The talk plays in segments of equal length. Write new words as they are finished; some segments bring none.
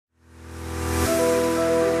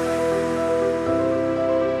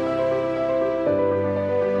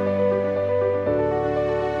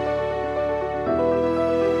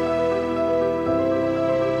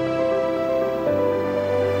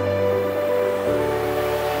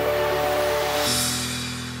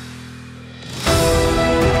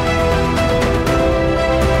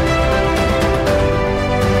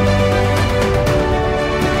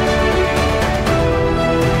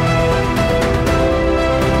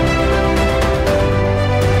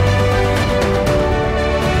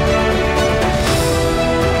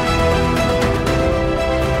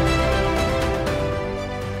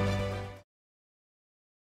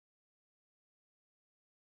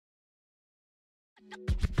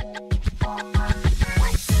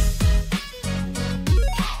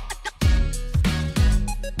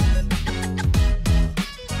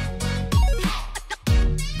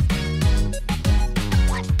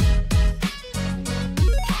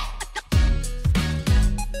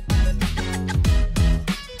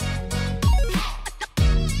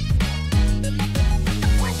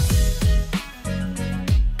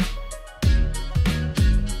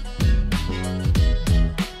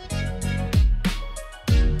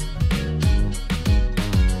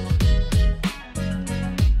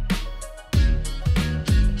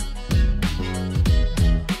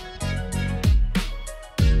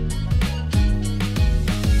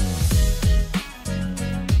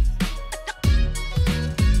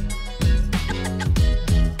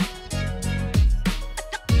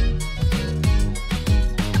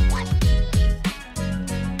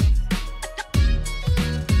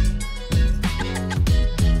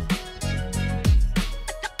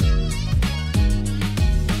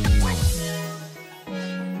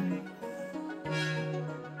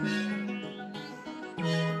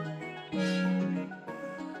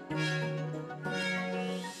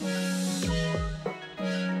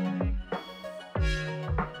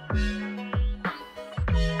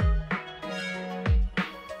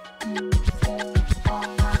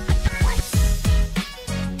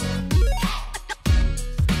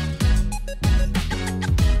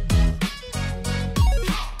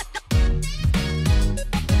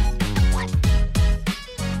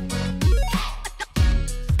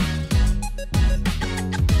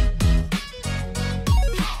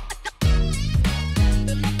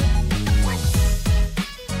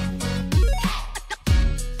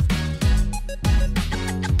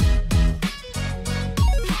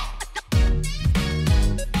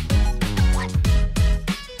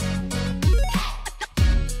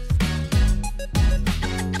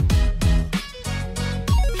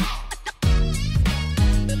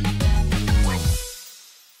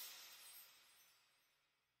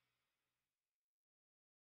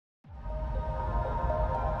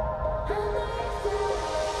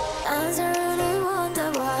Sometimes I really wonder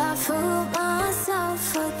why I fool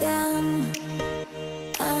myself again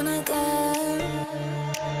and again.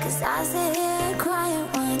 Cause I sit here crying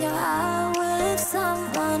when you're out with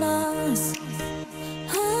someone else.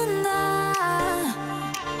 And I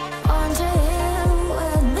want you here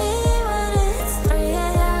with me when it's 3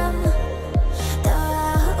 AM. Though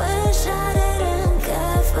I wish I didn't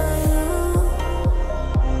care for you.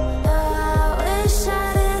 Though I wish I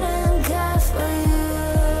didn't care for you.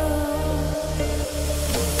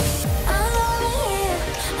 I'm over here,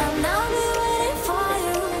 and I'll be waiting for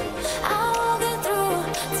you. I won't get through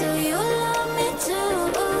till you love me too.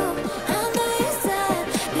 I know you said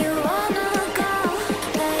you wanna go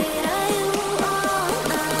later, you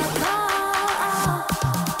wanna go.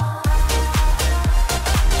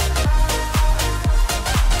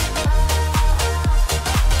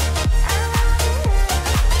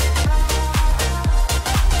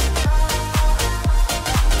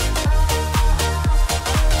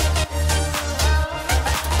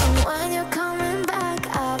 And when you're coming back,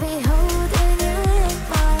 I'll be holding you in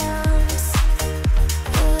my arms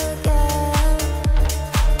again.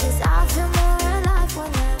 'Cause I feel more alive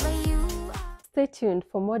whenever you are. Stay tuned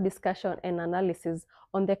for more discussion and analysis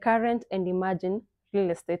on the current and emerging real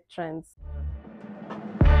estate trends.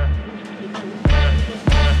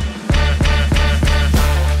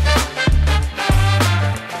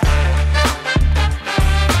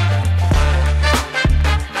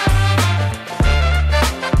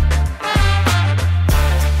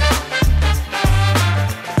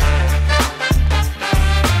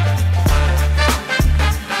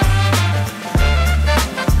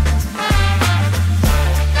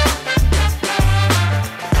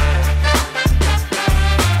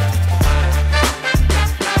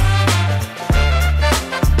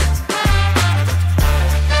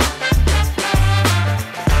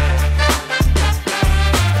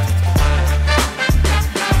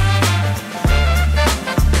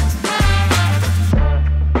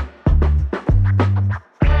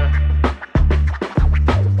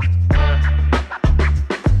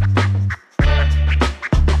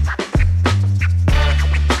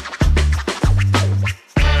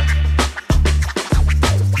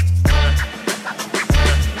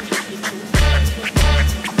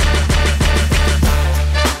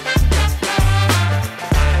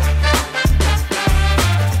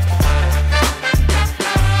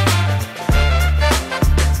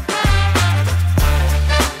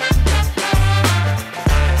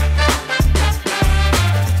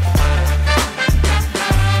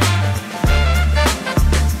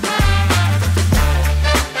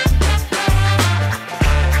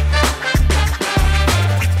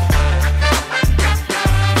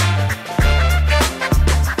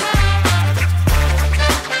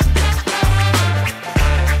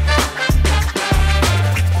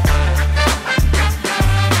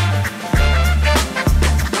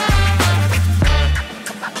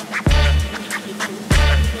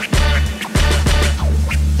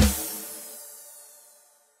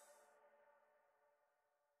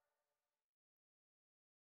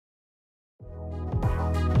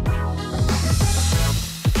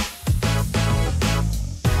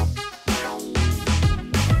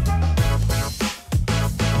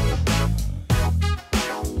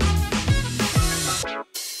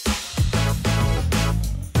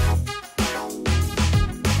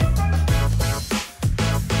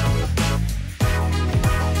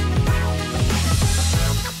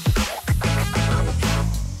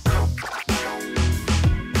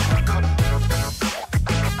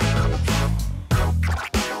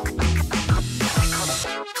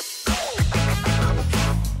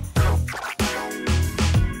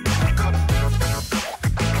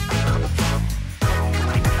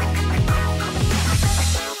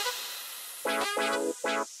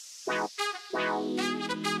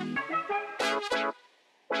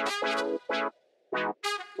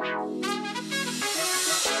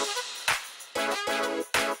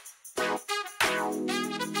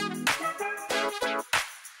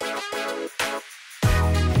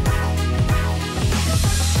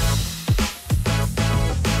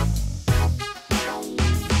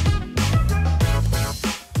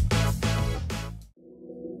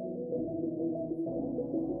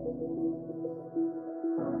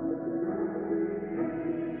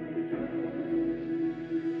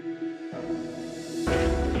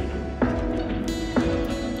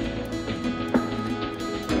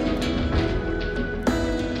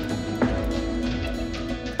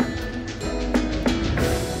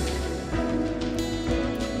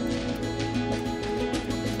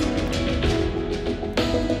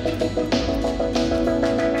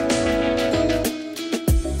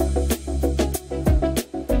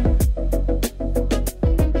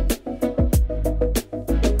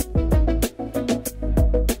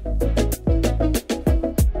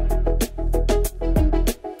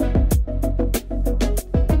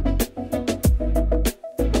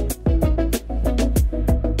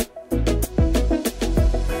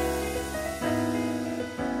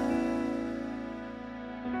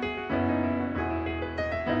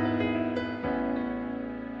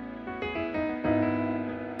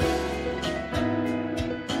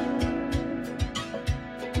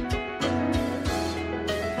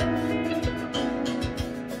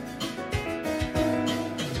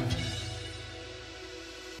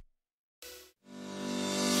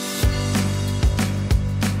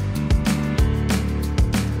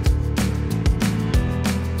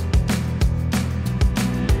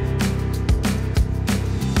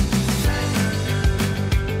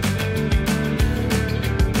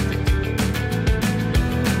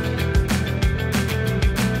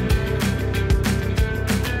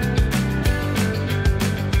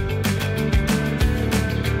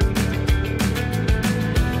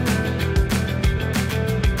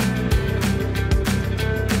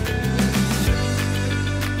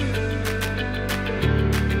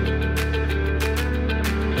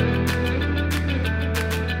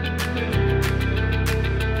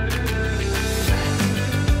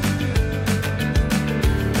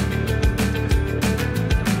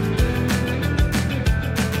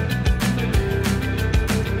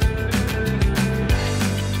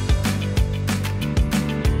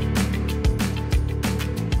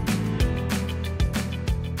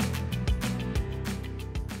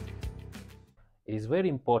 very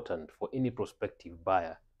important for any prospective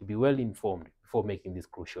buyer to be well informed before making this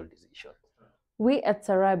crucial decision. We at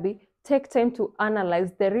Sarabi take time to analyze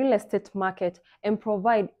the real estate market and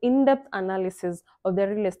provide in-depth analysis of the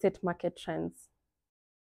real estate market trends.